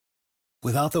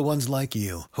Without the ones like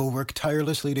you, who work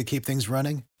tirelessly to keep things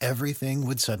running, everything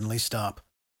would suddenly stop.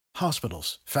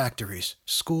 Hospitals, factories,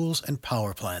 schools, and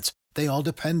power plants, they all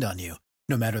depend on you.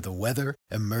 No matter the weather,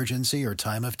 emergency, or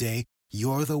time of day,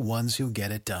 you're the ones who get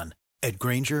it done. At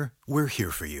Grainger, we're here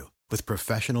for you with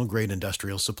professional-grade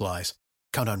industrial supplies.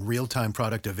 Count on real-time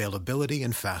product availability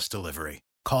and fast delivery.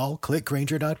 Call,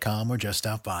 clickgrainger.com, or just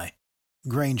stop by.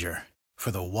 Grainger, for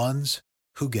the ones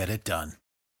who get it done.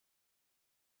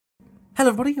 Hello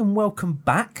everybody and welcome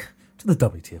back to the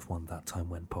WTF1 That Time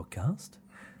When podcast.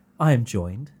 I am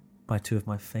joined by two of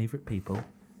my favourite people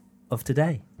of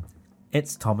today.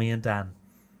 It's Tommy and Dan.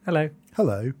 Hello.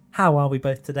 Hello. How are we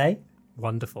both today?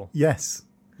 Wonderful. Yes.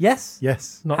 Yes?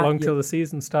 Yes. Not long till the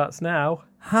season starts now.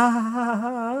 Ha ha ha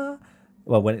ha.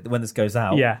 Well, when this goes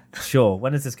out. Yeah. Sure.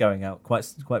 When is this going out? Quite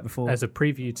before? As a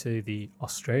preview to the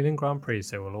Australian Grand Prix,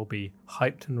 so we'll all be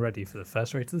hyped and ready for the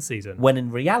first race of the season. When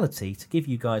in reality, to give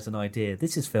you guys an idea,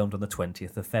 this is filmed on the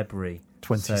 20th of February.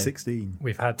 2016.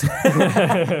 We've had...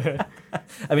 I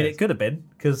mean, it could have been,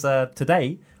 because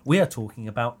today we are talking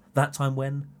about that time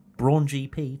when Brawn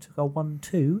GP took a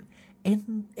 1-2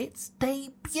 in its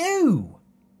debut.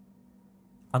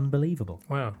 Unbelievable.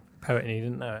 Wow. Poet and you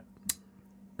didn't know it.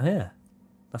 Yeah.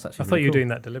 That's actually I thought really you were cool. doing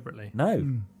that deliberately.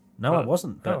 No, I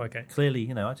wasn't. But okay. Clearly,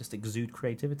 I just exude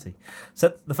creativity.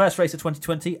 So the first race of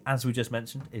 2020, as we just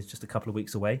mentioned, is just a couple of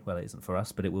weeks away. Well, it isn't for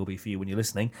us, but it will be for you when you're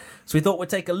listening. So we thought we'd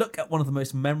take a look at one of the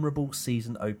most memorable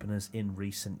season openers in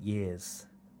recent years.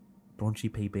 Brawn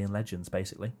GP being legends,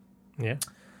 basically. Yeah.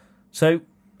 So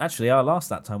actually, our last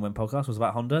That Time When podcast was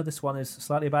about Honda. This one is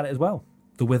slightly about it as well.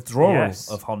 The withdrawal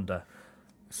of Honda.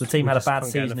 So the team had a bad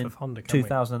season in Honda,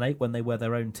 2008 when they were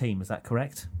their own team. Is that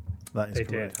correct? That is They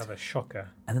correct. did have a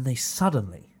shocker. And then they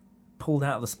suddenly pulled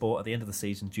out of the sport at the end of the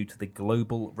season due to the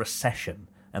global recession.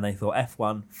 And they thought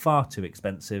F1, far too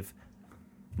expensive.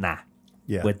 Nah,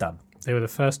 Yeah. we're done. They were the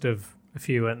first of a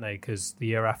few, weren't they? Because the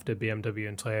year after BMW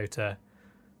and Toyota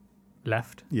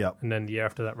left. Yeah. And then the year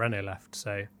after that Renault left.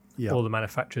 So Yeah. all the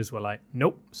manufacturers were like,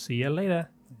 nope, see you later.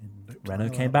 Renault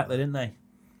came back, though, didn't they?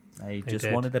 They just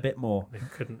did. wanted a bit more. They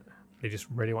couldn't. They just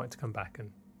really wanted to come back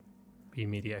and be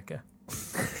mediocre.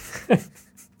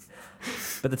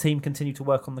 But the team continued to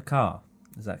work on the car.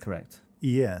 Is that correct?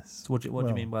 Yes. So what do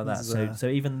you mean by that? this is, So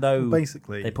even though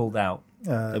basically, they pulled out,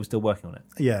 they were still working on it.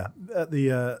 yeah, at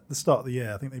the start of the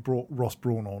year, I think they brought Ross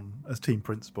Brawn on as team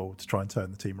principal to try and turn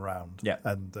the team around. Yeah.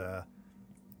 And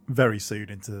very soon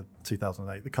into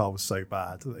 2008, the car was so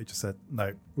bad that they just said,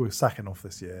 no, we're sacking off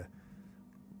this year.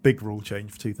 Big rule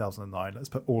change for 2009. Let's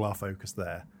put all our focus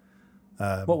there.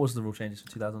 What was the rule changes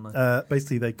for 2009?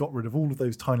 Basically, they got rid of all of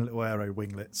those tiny little aero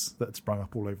winglets that had sprung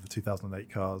up all over the 2008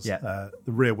 cars. Yeah.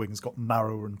 The rear wings got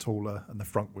narrower and taller, and the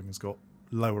front wings got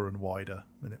lower and wider.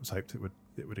 And it was hoped it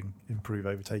would improve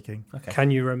overtaking. Okay. Can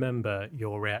you remember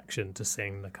your reaction to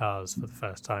seeing the cars for the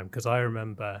first time? Because I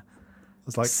remember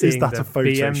It's like, seeing is that the a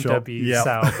Photoshop? BMW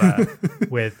Sauber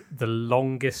with the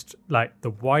longest, like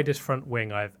the widest front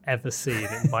wing I've ever seen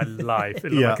in my life. It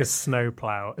looked Yeah. like a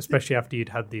snowplow, especially after you'd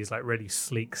had these like really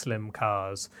sleek, slim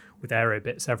cars with aero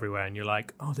bits everywhere. And you're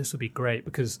like, oh, this would be great.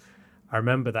 Because I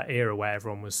remember that era where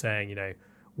everyone was saying,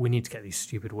 we need to get these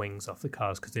stupid wings off the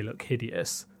cars because they look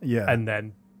hideous. Yeah. And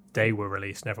then they were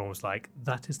released and everyone was like,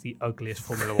 that is the ugliest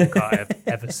Formula One car I've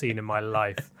ever seen in my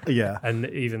life. Yeah. And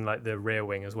even like the rear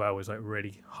wing as well was like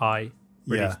really high,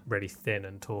 really, Yeah. really thin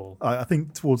and tall. I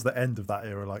think towards the end of that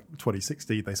era, like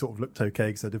 2016, they sort of looked okay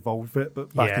because they'd evolved a bit.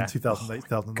 But back Yeah. in 2008,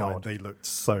 2009, God. they looked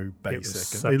so basic.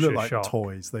 such They looked a like shock.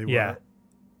 toys. They were, Yeah.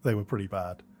 they were pretty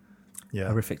bad. Yeah.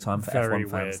 Horrific time for Very F1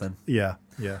 fans weird. then. Yeah.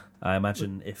 Yeah. I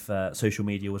imagine if social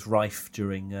media was rife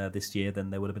during this year,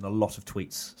 then there would have been a lot of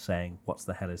tweets saying, what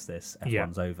the hell is this?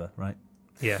 F1's over, right?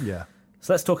 Yeah. Yeah.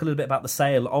 So let's talk a little bit about the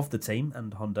sale of the team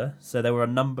and Honda. So there were a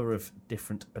number of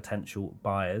different potential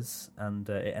buyers, and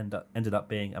it ended up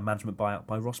being a management buyout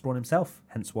by Ross Brawn himself,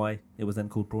 hence why it was then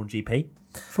called Brawn GP.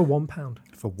 For £1.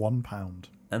 For £1.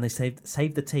 And they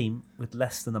saved the team with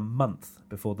less than a month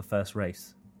before the first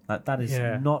race. That is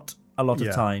not a lot of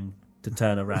Yeah. time to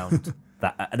turn around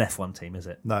an F1 team, is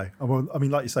it? No. Well, I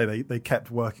mean, like you say, they kept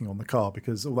working on the car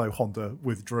because although Honda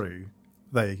withdrew,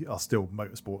 they are still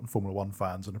motorsport and Formula One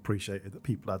fans and appreciated that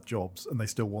people had jobs and they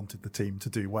still wanted the team to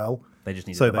do well. They just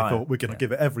needed So to they buy thought, it. we're going to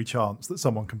give it every chance that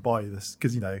someone can buy this.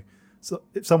 Because, so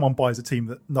if someone buys a team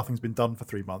that nothing's been done for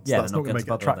 3 months, Yeah, that's they're not not going to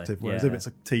going make to it bother, are they? attractive. Whereas Yeah. if it's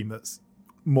a team that's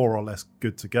more or less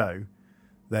good to go,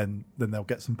 then they'll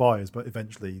get some buyers. But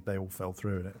eventually they all fell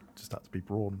through and it just had to be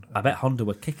Brawn. I bet Honda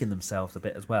were kicking themselves a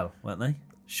bit as well, weren't they?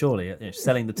 Surely,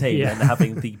 selling the team and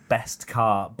having the best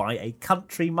car by a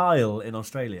country mile in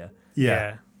Australia.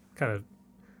 Yeah. Kind of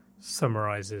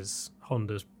summarises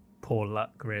Honda's poor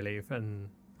luck, really, and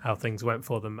how things went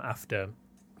for them after,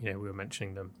 we were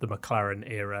mentioning the McLaren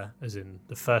era, as in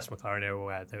the first McLaren era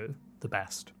where they were the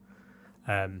best.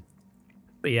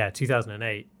 But yeah,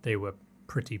 2008, they were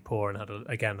pretty poor and had,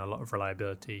 again, a lot of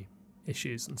reliability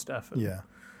issues and stuff. And Yeah.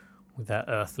 with their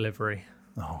Earth livery.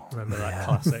 Oh, Remember that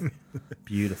classic?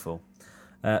 Beautiful.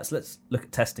 So let's look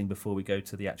at testing before we go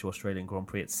to the actual Australian Grand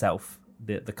Prix itself.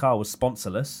 The car was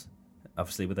sponsorless.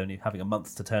 Obviously, with only having a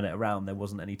month to turn it around, there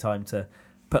wasn't any time to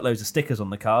put loads of stickers on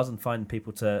the cars and find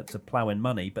people to plough in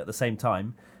money. But at the same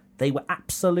time, they were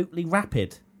absolutely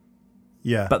rapid.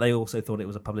 Yeah. But they also thought it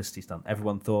was a publicity stunt.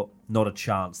 Everyone thought, not a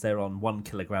chance. They're on 1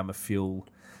 kilogram of fuel.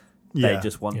 They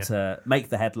just want to make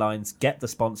the headlines, get the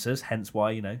sponsors, hence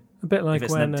why, A bit like if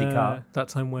it's when an empty car. that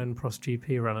time when Prost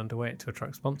GP ran underweight to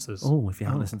attract sponsors. Oh, if you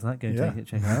haven't listened to that, go check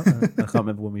it out. I can't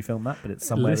remember when we filmed that, but it's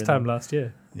somewhere This time last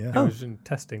year. Yeah. It was in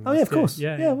testing. Oh, yeah, of last year.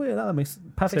 course. Yeah. Well, that makes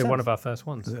perfect So sense. one of our first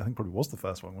ones. I think probably was the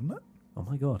first one, wasn't it? Oh,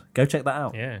 my God. Go check that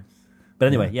out. Yeah. But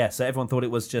anyway, so everyone thought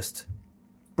it was just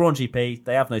Brawn GP.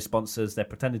 They have no sponsors. They're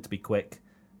pretending to be quick.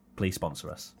 Please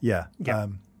sponsor us. Yeah.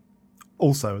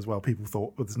 Also, as well, people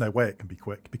thought, well, there's no way it can be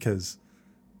quick because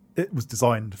it was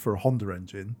designed for a Honda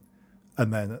engine,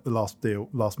 and then at the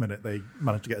last minute, they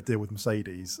managed to get a deal with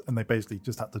Mercedes, and they basically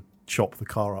just had to chop the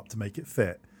car up to make it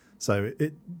fit. So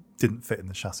it didn't fit in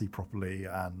the chassis properly,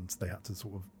 and they had to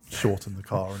sort of shorten the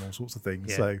car and all sorts of things.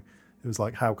 Yeah. So it was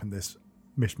like, how can this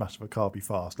mishmash of a car be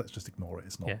fast? Let's just ignore it.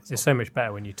 It's not. Yeah. It's It's so much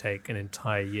better when you take an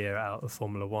entire year out of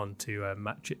Formula One to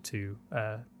match it to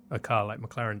a car like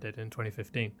McLaren did in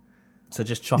 2015. So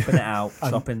just chopping it out,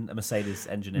 chopping a Mercedes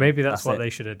engine in. Maybe that's what it. they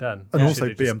should have done. And They also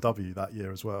should have just- BMW that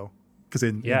year as well. Because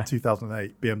in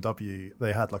 2008, BMW,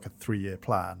 they had like a 3-year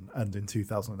plan. And in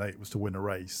 2008, it was to win a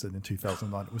race. And in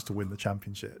 2009, it was to win the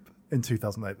championship. In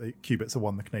 2008, Kubica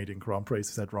won the Canadian Grand Prix.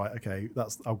 So said, right, okay,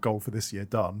 that's our goal for this year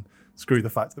done. Screw the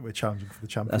fact that we're challenging for the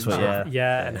championship. That's what,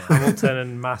 and Hamilton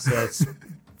and Massa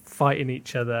fighting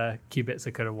each other.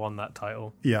 Kubica could have won that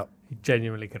title. Yeah. He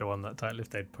genuinely could have won that title if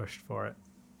they'd pushed for it.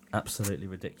 Absolutely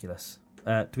ridiculous.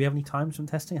 Do we have any times from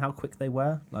testing? How quick they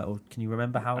were? Or can you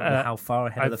remember how far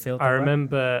ahead of the field? I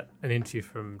remember an interview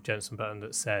from Jenson Button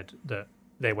that said that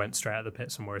they went straight out of the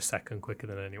pits and were a second quicker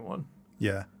than anyone.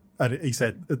 Yeah. And he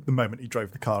said at the moment he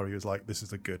drove the car, he was like, this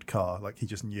is a good car. Like, he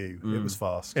just knew it was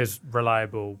fast. It was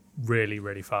reliable, really,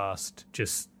 really fast,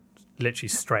 just literally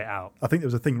straight out. I think there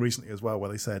was a thing recently as well where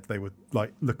they said they were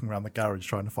like looking around the garage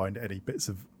trying to find any bits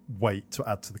of weight to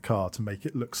add to the car to make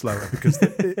it look slower because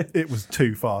it was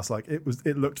too fast. Like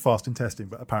it looked fast in testing,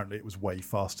 but apparently it was way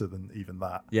faster than even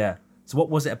that. Yeah. So what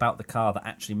was it about the car that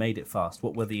actually made it fast?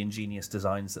 What were the ingenious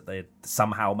designs that they had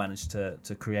somehow managed to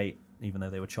create, even though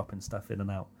they were chopping stuff in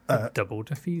and out? Double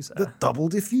diffuser. The double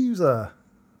diffuser.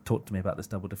 Talk to me about this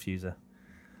double diffuser.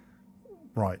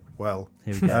 Right. Well,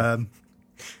 Here we go.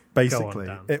 Basically,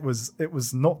 Dan. it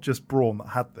was not just Brawn that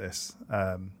had this.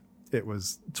 It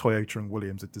was Toyota and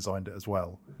Williams had designed it as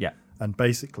well. Yeah. And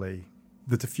basically,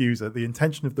 the diffuser, the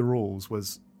intention of the rules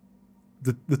was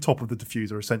the top of the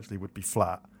diffuser essentially would be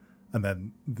flat, and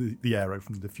then the aero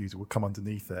from the diffuser would come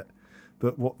underneath it.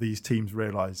 But what these teams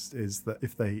realised is that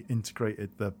if they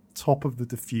integrated the top of the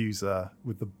diffuser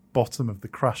with the bottom of the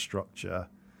crash structure,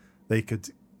 they could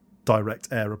direct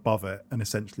air above it and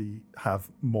essentially have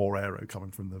more aero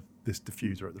coming from this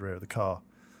diffuser at the rear of the car.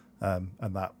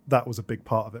 And that was a big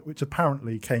part of it, which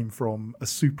apparently came from a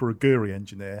Super Aguri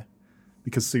engineer,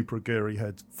 because Super Aguri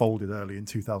had folded early in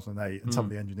 2008 and some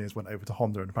of the engineers went over to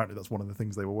Honda, and apparently that's one of the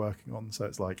things they were working on. So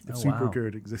it's like, if Super Aguri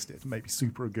had existed, maybe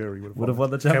Super Aguri would have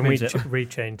won the Can we championship.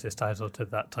 rechange this title to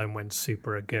that time when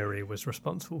Super Aguri was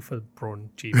responsible for Brawn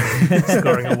GP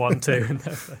scoring a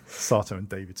 1-2? Sato and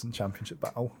Davidson championship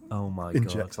battle. Oh my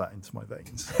Inject god. that into my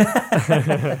veins.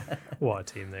 What a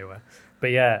team they were.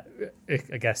 But yeah,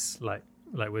 I guess like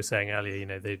we were saying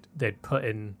earlier, they'd put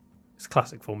in, it's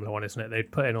classic Formula One, isn't it? They'd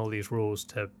put in all these rules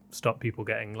to stop people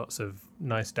getting lots of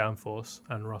nice downforce,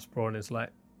 and Ross Brawn is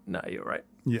like, no, you're right.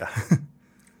 Yeah.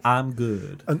 I'm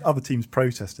good. And other teams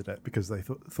protested it because they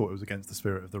thought it was against the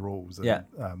spirit of the rules. And, Yeah.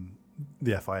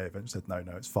 The FIA eventually said, no,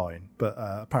 it's fine. But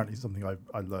apparently something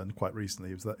I learned quite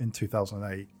recently was that in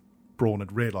 2008, Brawn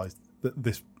had realised that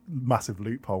this massive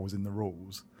loophole was in the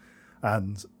rules,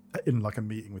 and in like a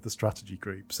meeting with the strategy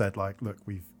group said, like, look,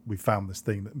 we've found this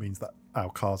thing that means that our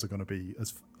cars are going to be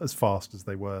as fast as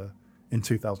they were in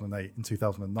 2008 and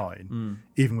 2009,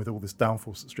 even with all this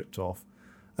downforce that's stripped off.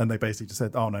 And they basically just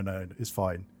said, oh, no, it's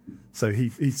fine. So he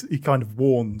kind of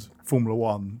warned Formula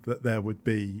One that there would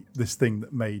be this thing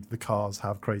that made the cars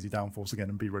have crazy downforce again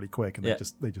and be really quick, and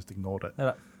they just ignored it. They're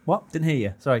like, what? Didn't hear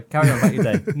you. Sorry, carry on about your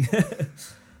day.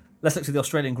 Let's look to the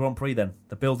Australian Grand Prix then.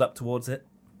 The build-up towards it.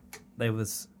 There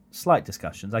was slight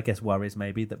discussions, I guess worries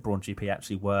maybe, that Brawn GP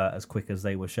actually were as quick as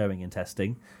they were showing in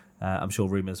testing. I'm sure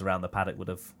rumours around the paddock would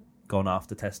have gone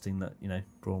after testing that,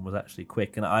 Brawn was actually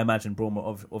quick. And I imagine Brawn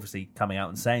were obviously coming out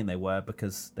and saying they were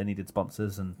because they needed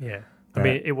sponsors. And I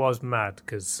mean, it was mad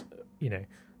because,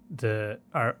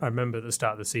 I remember at the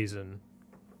start of the season,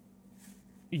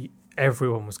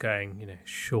 everyone was going,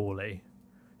 surely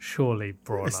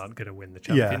Brawn aren't going to win the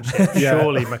championship.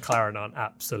 Surely McLaren aren't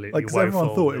absolutely woeful.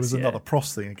 Everyone thought it was another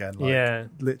Prost thing again.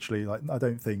 Literally, I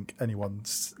don't think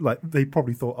anyone's they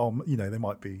probably thought, they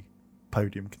might be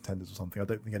podium contenders or something. I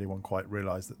don't think anyone quite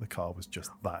realised that the car was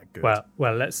just that good.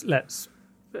 Well,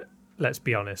 let's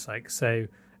be honest. So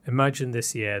imagine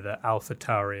this year that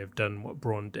AlphaTauri have done what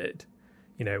Brawn did.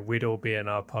 We'd all be in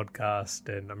our podcast,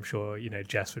 and I'm sure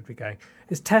Jess would be going,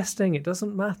 "It's testing; it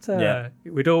doesn't matter."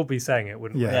 Yeah. We'd all be saying it,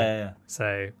 wouldn't we? Yeah.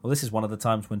 So, this is one of the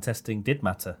times when testing did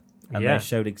matter, and they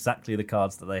showed exactly the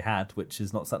cards that they had, which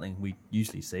is not something we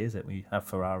usually see, is it? We have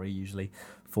Ferrari usually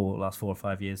for the last 4 or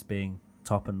 5 years being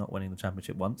top and not winning the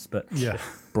championship once, but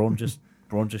Brawn just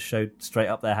showed straight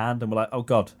up their hand, and we're like, "Oh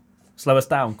God, slow us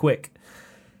down, quick!"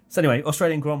 So anyway,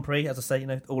 Australian Grand Prix, as I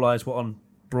say, all eyes were on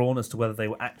Brawn as to whether they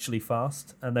were actually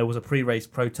fast, and there was a pre-race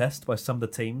protest by some of the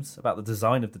teams about the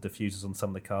design of the diffusers on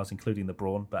some of the cars, including the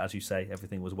Brawn, but as you say,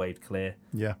 everything was waved clear.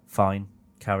 Fine,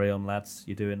 carry on lads,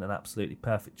 you're doing an absolutely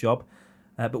perfect job.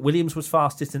 But Williams was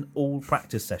fastest in all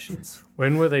practice sessions.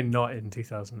 When were they not in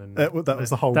 2000? That was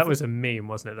the whole. That was a meme,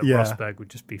 wasn't it? That Rosberg would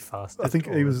just be fastest. I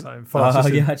think he was fastest.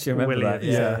 I actually remember Williams.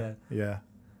 that. Yeah,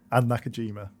 and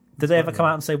Nakajima. Did they ever come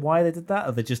out and say why they did that,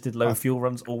 or they just did low fuel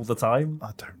runs all the time?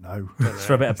 I don't know. Just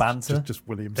for a bit of banter. Just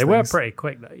Williams. They were pretty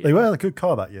quick that year. They were a good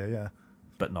car that year, yeah,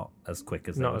 but not as quick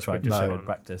as Not they were as trying quick to as show in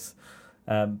practice.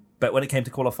 But when it came to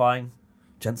qualifying,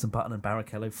 Jenson Button and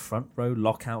Barrichello front row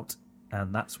lockout,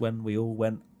 and that's when we all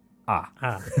went,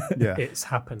 yeah, it's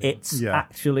happening. It's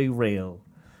actually real.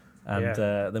 And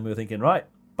then we were thinking, right,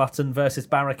 Button versus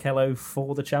Barrichello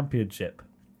for the championship.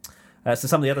 So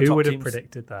some of the other top teams... Who would have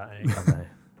predicted that, eh? I know.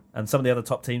 And some of the other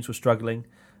top teams were struggling.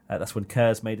 That's when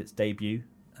Kerrs made its debut.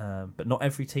 But not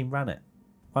every team ran it.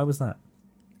 Why was that?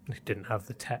 It didn't have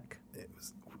the tech.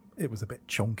 It was a bit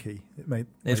chunky. It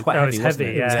was quite heavy, wasn't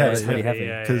it? Yeah, it was really heavy.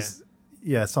 Because,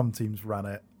 some teams ran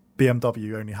it.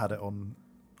 BMW only had it on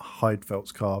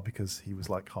Heidefeldt's car because he was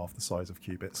like half the size of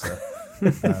Kubica.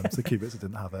 So Kubica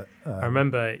didn't have it. I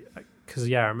remember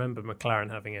McLaren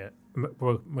having it.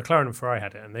 Well, McLaren and Ferrari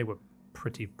had it, and they were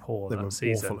pretty poor that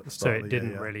season. At the start so it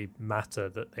didn't really matter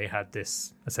that they had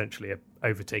this essentially a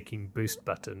overtaking boost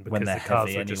button because the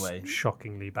cars were anyway. Just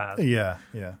shockingly bad. Yeah.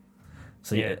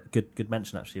 So good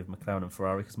mention actually of McLaren and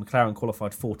Ferrari, because McLaren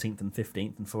qualified 14th and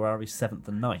 15th, and Ferrari 7th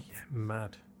and 9th.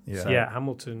 Mad. Yeah. So,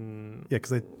 Hamilton. Yeah, because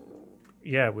they.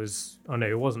 Yeah, was. Oh no,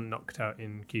 it wasn't knocked out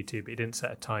in Q2, but he didn't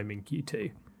set a time in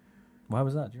Q2. Why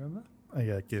was that? Do you remember?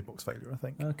 Gearbox failure, I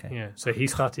think. Okay. Yeah, so he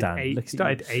started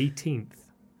 18th.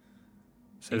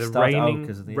 So he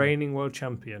the reigning world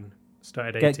champion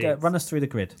started 18th. Run us through the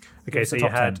grid. Okay, so you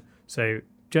had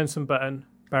Jenson Button,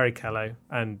 Barrichello,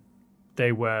 and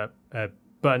they were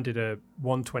Button did a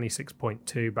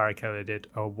 126.2, Barrichello did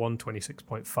a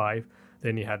 126.5.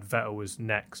 Then you had Vettel was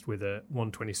next with a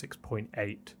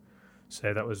 126.8.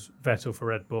 So that was Vettel for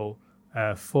Red Bull.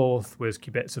 Fourth was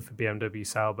Kubica for BMW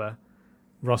Sauber,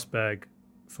 Rosberg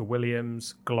for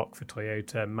Williams, Glock for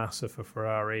Toyota, Massa for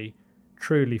Ferrari,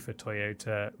 Trulli for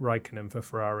Toyota, Raikkonen for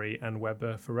Ferrari, and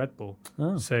Webber for Red Bull.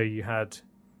 Oh. So you had,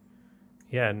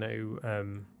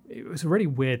 it was really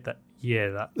weird that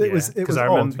year. Because I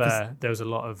remember there was a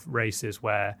lot of races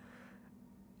where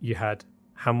you had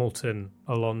Hamilton,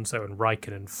 Alonso, and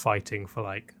Raikkonen fighting for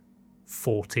like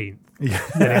 14th. Yeah.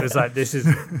 And it was like,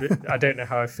 I don't know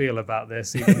how I feel about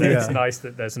this, even though it's nice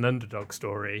that there's an underdog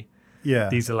story. Yeah.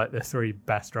 These are like the 3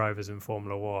 best drivers in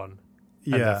Formula One.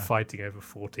 And they're fighting over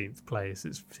 14th place.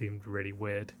 It seemed really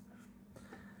weird.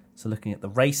 So looking at the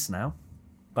race now,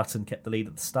 Button kept the lead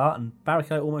at the start, and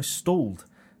Barrichello almost stalled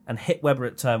and hit Webber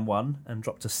at turn 1 and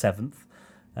dropped to 7th,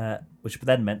 which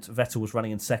then meant Vettel was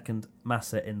running in 2nd,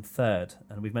 Massa in 3rd.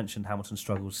 And we've mentioned Hamilton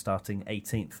struggled starting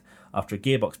 18th after a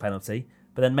gearbox penalty,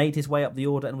 but then made his way up the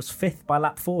order and was 5th by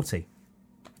lap 40.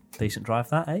 Decent drive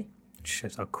that, eh?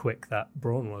 Shit, how quick that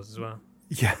Brawn was as well.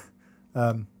 Yeah.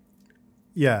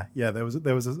 There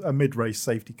was a mid-race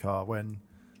safety car when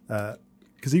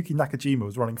Kazuki Nakajima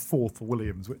was running 4th for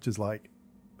Williams, which is like,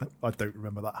 I don't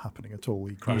remember that happening at all.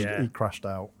 He crashed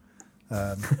out.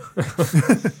 And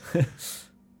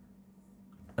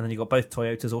then you got both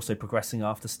Toyotas also progressing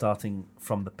after starting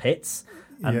from the pits,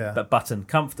 but Button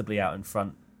comfortably out in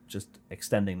front, just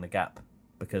extending the gap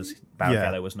because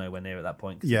Barrichello was nowhere near at that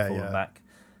point because Yeah, he'd fallen yeah. back.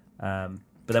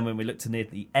 But then when we look to near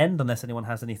the end, unless anyone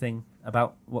has anything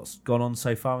about what's gone on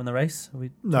so far in the race, are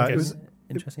we No, it was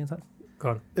interesting insights? Go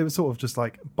on. it was sort of just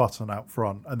like Button out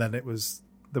front, and then there was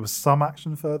some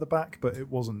action further back, but it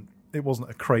wasn't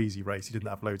a crazy race. You didn't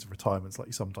have loads of retirements like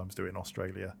you sometimes do in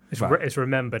Australia. It's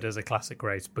remembered as a classic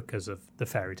race because of the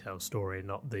fairy tale story,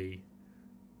 not the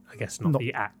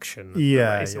the action. Of the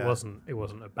race. Yeah. It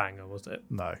wasn't a banger, was it?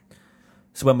 No.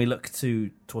 So when we look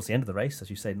towards the end of the race, as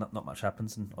you say, not much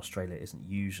happens, and Australia isn't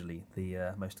usually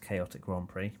the most chaotic Grand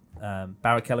Prix.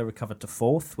 Barrichello recovered to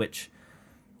 4th, which,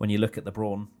 when you look at the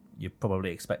Brawn, you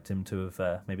probably expect him to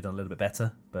have maybe done a little bit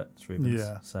better, but it's Rubens.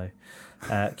 Yeah. So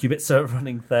Kubica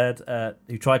running 3rd,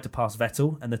 who tried to pass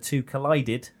Vettel, and the two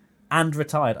collided and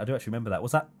retired. I do actually remember that.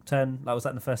 Was that turn? Was that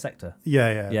in the first sector?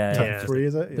 Yeah. Yeah. Turn Yeah. 3,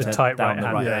 is it? The Yeah. tight Down the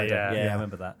right-hand, right. yeah. I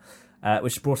remember that.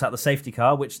 Which brought out the safety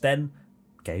car, which then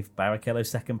gave Barrichello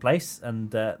 2nd place,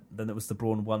 and then it was the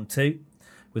Brawn 1-2,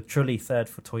 with Trulli 3rd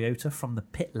for Toyota from the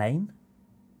pit lane.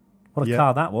 What a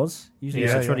car that was! Usually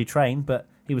it's a Trulli train, but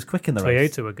he was quick in the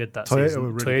race. Toyota were good that Toyota season.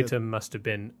 were really Toyota must have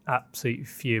been absolutely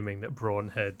fuming that Brawn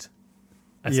had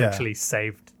essentially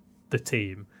saved the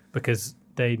team, because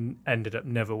they ended up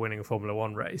never winning a Formula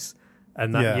One race.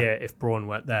 And that year, if Brawn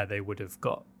weren't there, they would have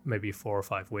got maybe 4 or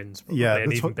 5 wins. Probably. Yeah,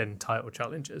 and even been title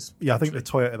challenges. Yeah, I think the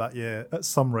Toyota that year, at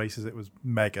some races it was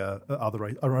mega, at other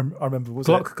races, I remember, was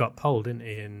Glock got pole, didn't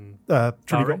he? In Trulli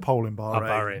Bahrain? got pole in Bahrain,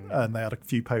 Bahrain. and they had a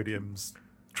few podiums.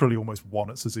 Trulli almost won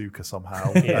at Suzuka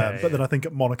somehow. But then I think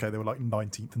at Monaco they were like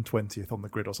 19th and 20th on the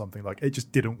grid or something. Like, it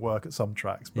just didn't work at some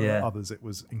tracks, but at others it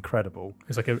was incredible.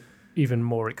 It's like a even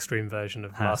more extreme version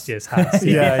of last year's Haas.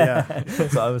 Yeah.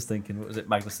 That's what I was thinking. What was it,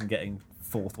 Magnussen getting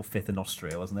 4th or 5th in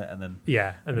Austria, wasn't it? And then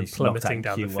and then he's knocked out plummeting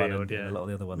down the Q1 field. and a lot of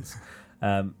the other ones.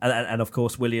 And of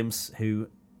course Williams, who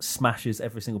smashes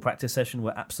every single practice session,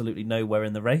 were absolutely nowhere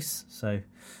in the race. So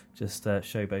just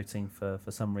showboating for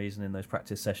some reason in those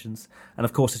practice sessions. And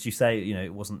of course, as you say,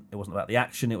 it wasn't about the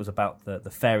action. It was about the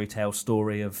fairy tale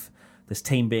story of this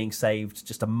team being saved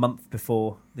just a month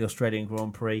before the Australian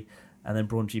Grand Prix. And then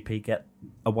Brawn GP get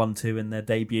a 1-2 in their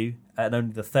debut, and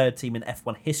only the 3rd team in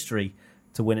F1 history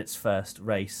to win its first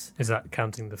race. Is that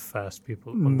counting the first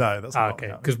people? No, that's not okay.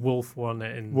 counting. Because Wolf won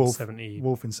it in 70.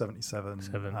 Wolf in 77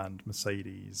 and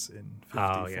Mercedes in 54.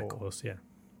 Oh, yeah, of course, yeah.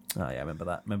 Oh, yeah, I remember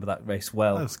that. Remember that race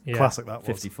well. That was classic, that was.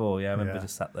 54, yeah. I remember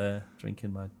just sat there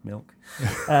drinking my milk.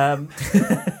 I'm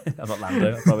not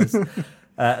Lando, I promise.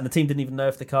 And the team didn't even know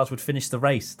if the cars would finish the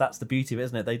race. That's the beauty of it,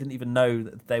 isn't it? They didn't even know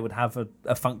that they would have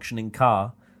a functioning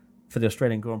car for the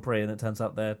Australian Grand Prix, and it turns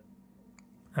out they're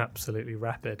absolutely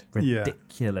rapid.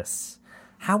 Ridiculous.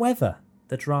 However,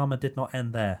 the drama did not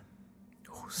end there.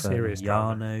 Serious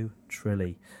drama. Jarno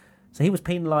Trulli. So he was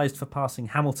penalised for passing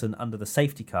Hamilton under the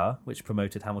safety car, which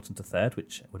promoted Hamilton to 3rd,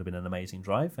 which would have been an amazing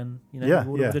drive. And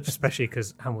Especially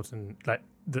because Hamilton, like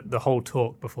the whole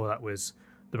talk before that was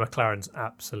the McLaren's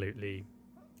absolutely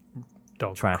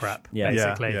dog trash. Crap,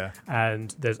 basically. Yeah.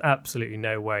 And there's absolutely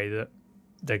no way that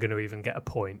they're going to even get a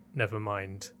point, never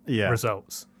mind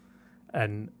results.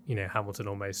 And, Hamilton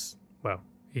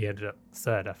he ended up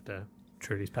 3rd after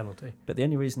Trulli's penalty. But the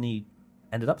only reason he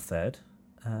ended up 3rd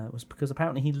was because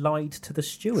apparently he lied to the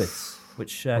stewards,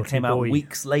 which came out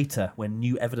weeks later when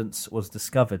new evidence was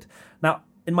discovered. Now,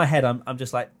 in my head, I'm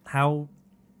just like, how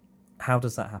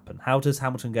does that happen? How does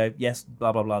Hamilton go, yes,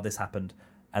 blah, blah, blah, this happened,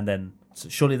 and then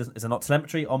surely is there not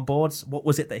telemetry on boards? What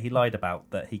was it that he lied about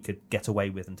that he could get away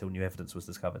with until new evidence was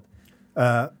discovered?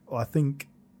 I think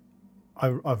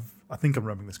I'm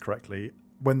remembering this correctly.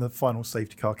 When the final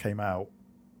safety car came out,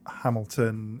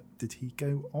 Hamilton, did he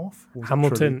go off?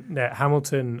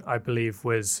 Hamilton, I believe,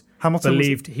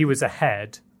 believed he was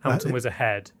ahead. Hamilton was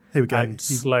ahead. Here we go. And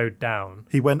slowed down.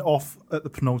 He went off at the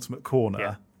penultimate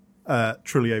corner.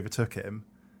 Trulli overtook him,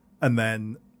 and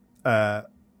then Trulli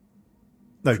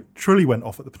went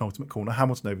off at the penultimate corner.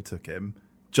 Hamilton overtook him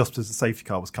just as the safety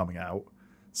car was coming out.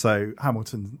 So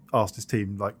Hamilton asked his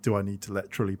team, like, do I need to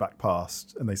let Trulli back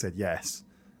past? And they said yes,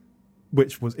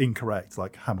 which was incorrect.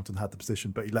 Like, Hamilton had the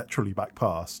position, but he let Trulli back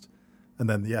past. And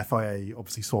then the FIA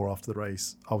obviously saw after the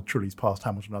race, Trulli's passed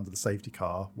Hamilton under the safety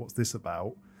car. What's this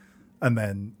about? And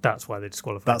then that's why they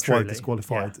disqualified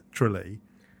Trulli.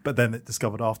 But then it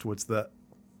discovered afterwards that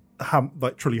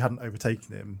Trulli hadn't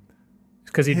overtaken him.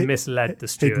 Because he'd misled the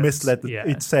stewards.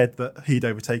 He'd said that he'd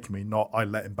overtaken me, not I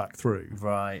let him back through.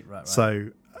 Right. So,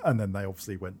 and then they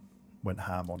obviously went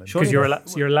ham on him. Because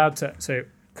you're allowed to. So,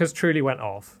 because Trulli went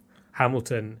off,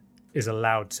 Hamilton is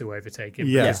allowed to overtake him.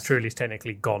 Yes. Because Trulli's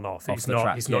technically gone off. He's not.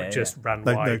 Track. He's not just ran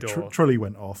wide. Trulli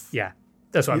went off. Yeah.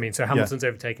 That's what I mean. So Hamilton's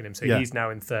overtaken him, so Yeah. he's now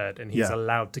in third, and he's Yeah.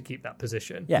 allowed to keep that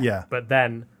position. Yeah. Yeah. But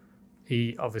then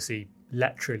he obviously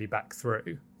let Trulli back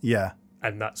through, Yeah.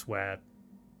 and that's where,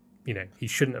 he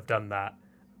shouldn't have done that,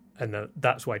 and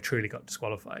that's why Trulli got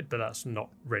disqualified. But that's not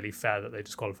really fair that they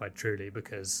disqualified Trulli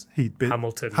because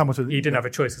Hamilton he didn't have a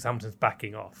choice because Hamilton's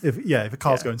backing off. If a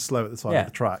car's going slow at the side Yeah. of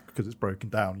the track because it's broken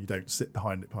down, you don't sit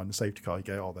behind the safety car. You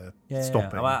go, oh, they're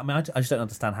stopping. I mean, I just don't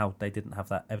understand how they didn't have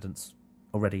that evidence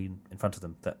already in front of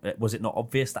them. Was it not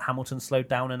obvious that Hamilton slowed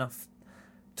down enough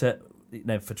to,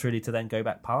 for Trulli to then go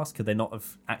back past? Could they not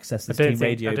have accessed this team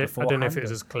radio beforehand? I don't know if it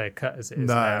was as clear cut as it is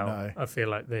No, now. no. I feel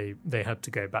like they had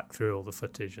to go back through all the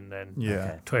footage, and then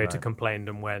Yeah. Toyota right. complained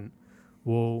and went,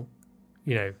 well,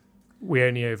 we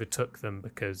only overtook them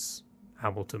because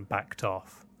Hamilton backed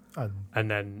off,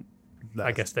 and then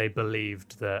I guess they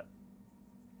believed that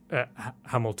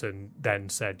Hamilton then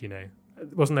said,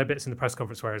 wasn't there bits in the press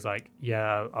conference where it was like,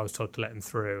 yeah, I was told to let him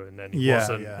through, and then he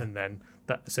wasn't, and then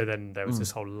then there was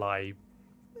this whole lie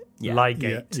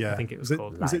gate. Yeah. I think it was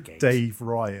called. Was it Liegate. Dave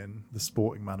Ryan, the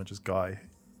sporting manager's guy?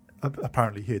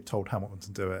 Apparently, he had told Hamilton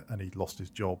to do it, and he lost his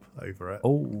job over it.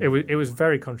 Oh, It was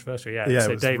very controversial. Yeah. Yeah,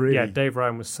 So it was Dave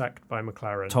Ryan was sacked by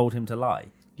McLaren. told him to lie.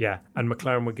 Yeah, and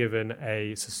McLaren were given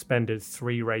a suspended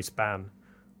 3-race ban,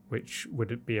 which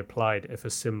would be applied if a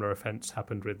similar offence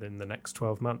happened within the next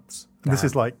 12 months. And this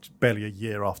is like barely a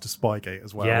year after Spygate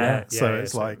as well. Yeah, So yeah,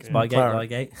 it's so- like Spygate,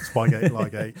 Liegate. Spygate,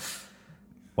 Liegate.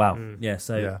 Wow. Yeah.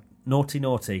 So Yeah.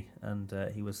 naughty, and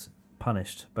he was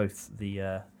punished. Both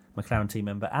the McLaren team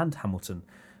member and Hamilton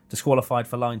disqualified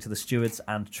for lying to the stewards,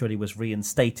 and Trulli was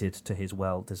reinstated to his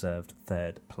well-deserved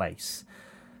third place.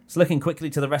 So looking quickly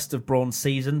to the rest of Brawn's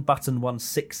season, Button won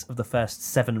 6 of the first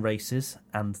 7 races,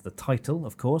 and the title,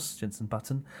 of course, Jenson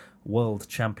Button, world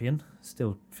champion.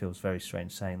 Still feels very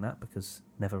strange saying that because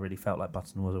never really felt like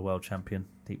Button was a world champion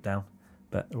deep down.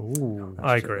 But Ooh.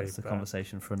 I agree, That's a but-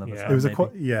 conversation for another Yeah. time. It was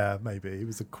maybe. maybe he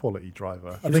was a quality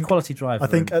driver. He was a quality driver. I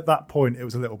think at that point it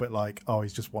was a little bit like, oh,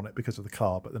 he's just won it because of the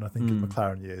car. But then I think in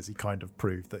McLaren years he kind of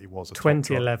proved that he was a top driver.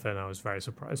 2011, I was very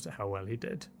surprised at how well he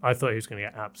did. I thought he was going to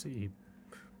get absolutely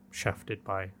shafted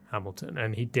by Hamilton,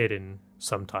 and he did in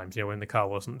sometimes. When the car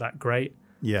wasn't that great,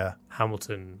 Yeah,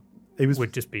 Hamilton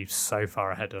would just be so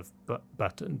far ahead of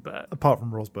Button. But apart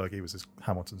from Rosberg, he was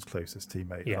Hamilton's closest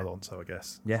teammate. Yeah. Alonso, I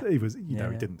guess. Yeah. He was. He Yeah.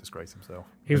 didn't disgrace himself.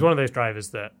 he was one of those drivers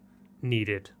that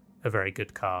needed a very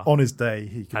good car, On his day,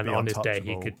 he could and be on his day he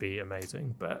untouchable. could be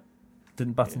amazing. But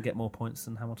Didn't Button get more points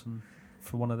than Hamilton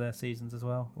for one of their seasons as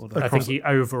well? Or I think he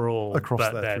overall, across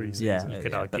but their then 3 seasons. Yeah, you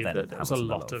could yeah, argue but then that there was a Hamilton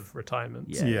lot a lot of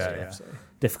retirements. Yeah. So.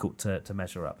 difficult to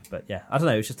measure up. But yeah, I don't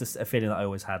know. It's just a feeling that I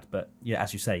always had. But yeah,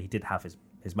 as you say, he did have his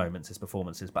moments, his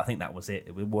performances. But I think that was it.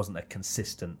 It wasn't a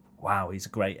consistent, wow, he's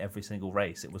great every single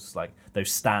race. It was like those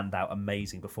standout,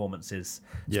 amazing performances,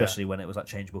 especially when it was like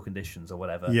changeable conditions or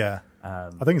whatever. Yeah, I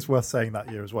think it's worth saying that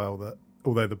year as well that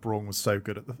although the Brawn was so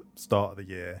good at the start of the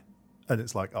year, and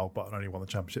it's like, oh, Button only won the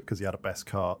championship because he had the best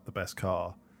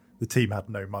car. The team had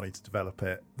no money to develop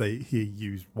it. He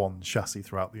used one chassis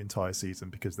throughout the entire season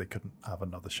because they couldn't have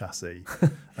another chassis.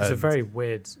 It's a very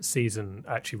weird season,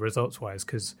 actually, results-wise,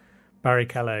 because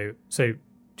Barrichello... So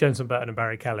Jenson Button and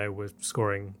Barrichello were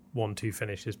scoring 1-2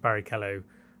 finishes. Barrichello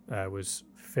was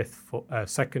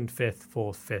second, fifth,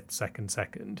 fourth, fifth,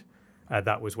 second.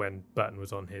 That was when Button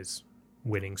was on his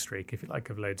winning streak, if you like,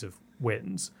 of loads of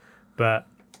wins. But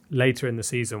later in the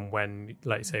season, when,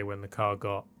 like say, when the car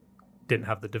didn't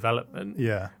have the development,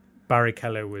 Yeah,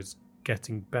 Barrichello was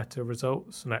getting better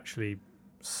results and actually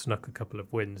snuck a couple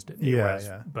of wins, didn't he? Yeah, Whereas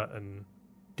yeah. Button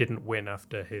didn't win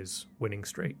after his winning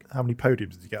streak. how many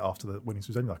podiums did you get after the winnings? It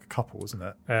was only like a couple, wasn't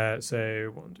it?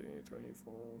 So 1, 2, 3,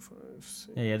 4, 5, 6.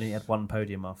 Yeah, he only had one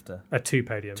podium after 2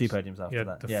 podiums. 2 podiums after Yeah,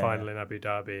 that. the final in Abu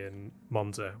Dhabi and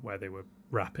Monza where they were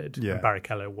rapid. Yeah. And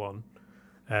Barrichello won.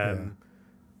 But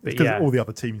Because yeah, all the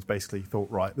other teams basically thought,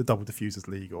 right, the double diffuser's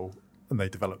legal, and they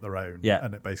developed their own. Yeah.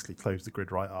 And it basically closed the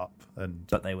grid right up.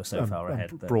 But they were so far ahead.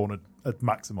 that- Brawn had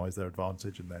maximised their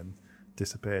advantage and then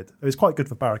disappeared. It was quite good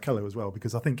for Barrichello as well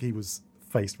because I think he was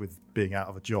faced with being out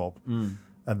of a job, and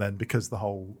then because the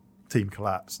whole team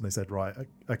collapsed and they said, right,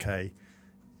 okay,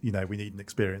 we need an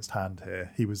experienced hand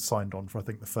here. He was signed on for I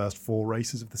think the first 4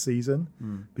 races of the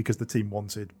season because the team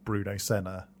wanted Bruno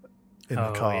Senna in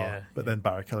the car, yeah, but then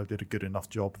Barrichello did a good enough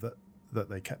job that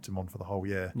they kept him on for the whole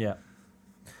year. Yeah.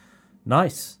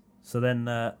 Nice. So then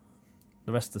the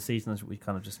rest of the season, as we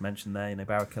kind of just mentioned there,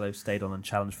 Barrichello stayed on and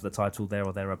challenged for the title there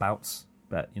or thereabouts.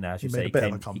 But, as you He say, made a bit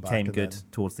of a he comeback came and good then-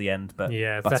 towards the end. But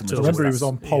Yeah, Button Vettel was Remember, he just was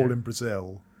on that- pole yeah. in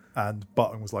Brazil, and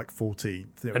Button was like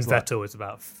 14th. And Vettel was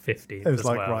about 50th. It was as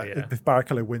like, well, right, yeah. if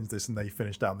Barrichello wins this and they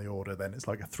finish down the order, then it's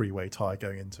like a 3-way tie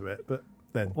going into it. But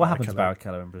then What happened to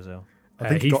Barrichello in Brazil? I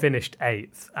think he finished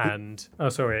 8th, and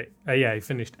he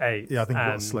finished 8th. Yeah, I think he got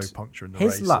a and slow puncture in the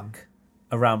His race. luck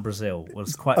around Brazil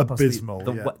was quite abysmal,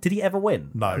 possibly yeah. Did he ever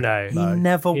win? No, No. He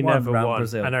never won around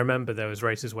Brazil. And I remember there was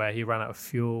races where he ran out of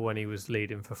fuel when he was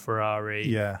leading for Ferrari.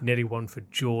 Yeah. Nearly won for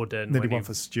Jordan. Nearly won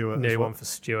for Stewart. Nearly as well. won for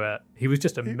Stewart. He was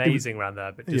just amazing around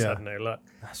there, but just Yeah. had no luck.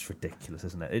 That's ridiculous,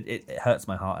 isn't it? It hurts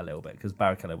my heart a little bit because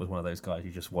Barrichello was one of those guys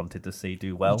you just wanted to see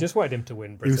do well. You just wanted him to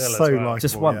win He was Brazil so as well. likeable.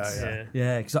 Just once. Yeah.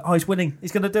 Yeah, because he's winning.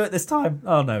 He's going to do it this time.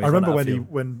 Oh no! I remember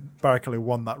when Barrichello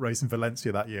won that race in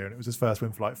Valencia that year, and it was his first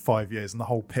win for like 5 years, and the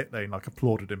whole pit lane like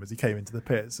applauded him as he came into the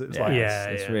pits. It was like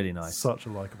it's really nice. such a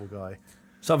likeable guy.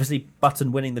 So obviously,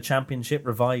 Button winning the championship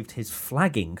revived his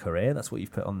flagging career. That's what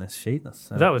you've put on this sheet. That's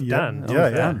That was Dan.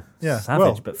 Dan. Yeah. Savage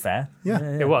Well, but fair. yeah.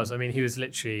 It was. I mean, he was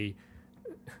literally.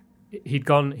 He'd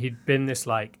been this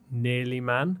like nearly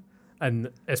man,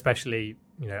 and especially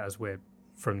as we're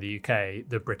from the UK,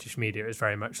 the British media is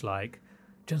very much like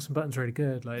Jenson Button's really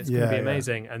good, like it's going to be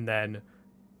amazing, and then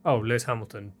Lewis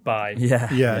Hamilton, bye.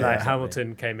 Yeah. Like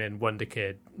Hamilton came in, wonder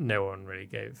kid. No one really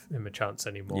gave him a chance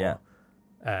anymore.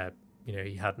 Yeah.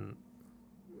 He hadn't.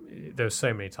 There were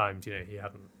so many times he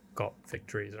hadn't got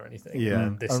victories or anything. Yeah.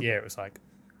 And this year it was like,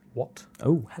 what?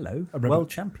 Oh, hello, world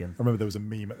champion. I remember there was a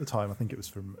meme at the time. I think it was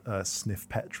from Sniff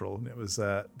Petrol, and it was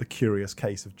the curious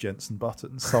case of Jenson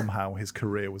Button. Somehow his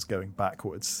career was going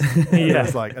backwards. It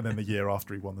was like, and then the year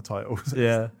after he won the title.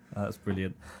 Yeah, that's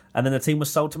brilliant. And then the team was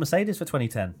sold to Mercedes for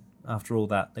 2010. After all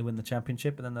that, they win the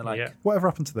championship, and then they're like, Whatever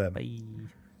happened to them?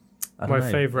 My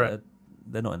favourite.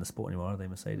 They're not in the sport anymore, are they,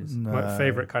 Mercedes? No. My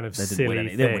favourite kind of They silly didn't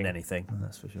thing. They didn't win anything.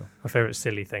 That's for sure. My favourite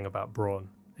silly thing about Brawn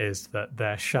is that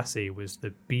their chassis was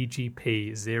the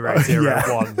BGP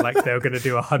 001. Like they were going to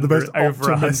do 100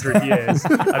 over 100 years,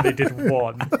 and they did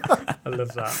one. I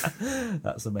love that.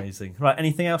 That's amazing. Right,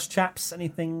 anything else, chaps?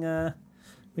 Anything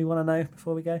we want to know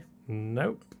before we go?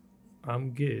 Nope, I'm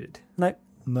good. Nope.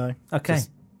 No. Okay. Just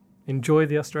Enjoy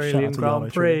the Australian to Grand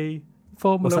Jarno Prix.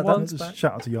 Formula What's that, Dan? One's Just back.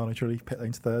 shout out to Jarno Trulli, pit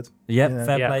lane's third. Yep,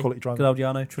 fair play. Quality driver. Good old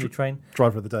Jarno, Trulli train.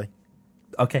 Driver of the day.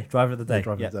 Okay, driver of the day. Yeah,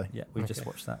 driver of the day. Yeah, we've just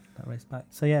watched that race back.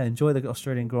 So yeah, enjoy the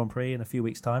Australian Grand Prix in a few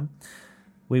weeks' time.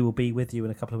 We will be with you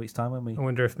in a couple of weeks' time when we. I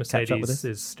wonder if catch up with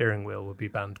Mercedes' steering wheel will be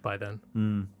banned by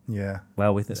then. Yeah.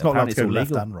 Well, with It's not allowed to go all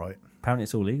left legal. and right. Apparently,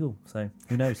 it's all legal. So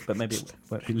who knows? But maybe it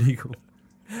won't be legal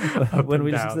when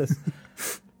we listen to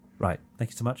this. Right. Thank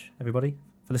you so much, everybody,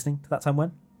 for listening to That Time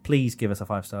When. Please give us a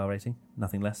 5-star rating.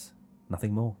 Nothing less,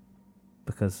 nothing more,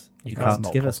 because you That's can't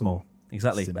not give us possible. more.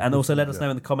 Exactly. Simple. And also let us Yeah.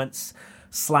 know in the comments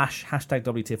 /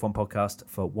 #WTF1 podcast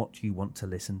for what you want to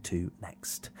listen to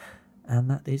next. And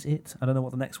that is it. I don't know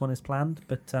what the next one is planned,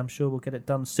 but I'm sure we'll get it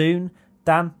done soon.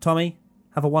 Dan, Tommy,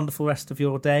 have a wonderful rest of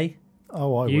your day.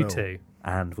 Oh, I will. You too.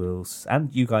 And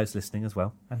and you guys listening as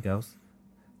well, and girls.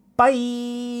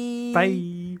 Bye.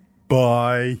 Bye.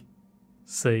 Bye.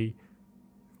 See.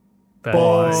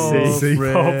 Bye. See.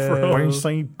 Bye.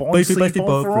 Say bye. Say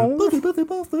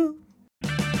bye.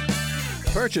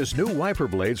 Purchase new wiper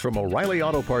blades from O'Reilly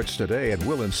Auto Parts today and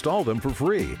we'll install them for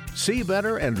free. See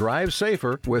better and drive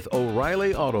safer with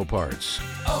O'Reilly Auto Parts.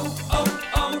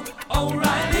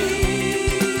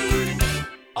 O'Reilly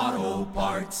Auto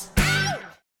Parts.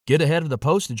 Get ahead of the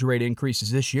postage rate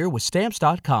increases this year with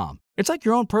Stamps.com. It's like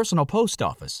your own personal post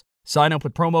office. Sign up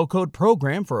with promo code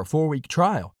PROGRAM for a 4-week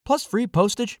trial, plus free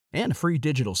postage and a free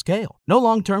digital scale. No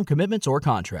long-term commitments or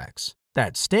contracts.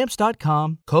 That's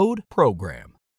Stamps.com, code PROGRAM.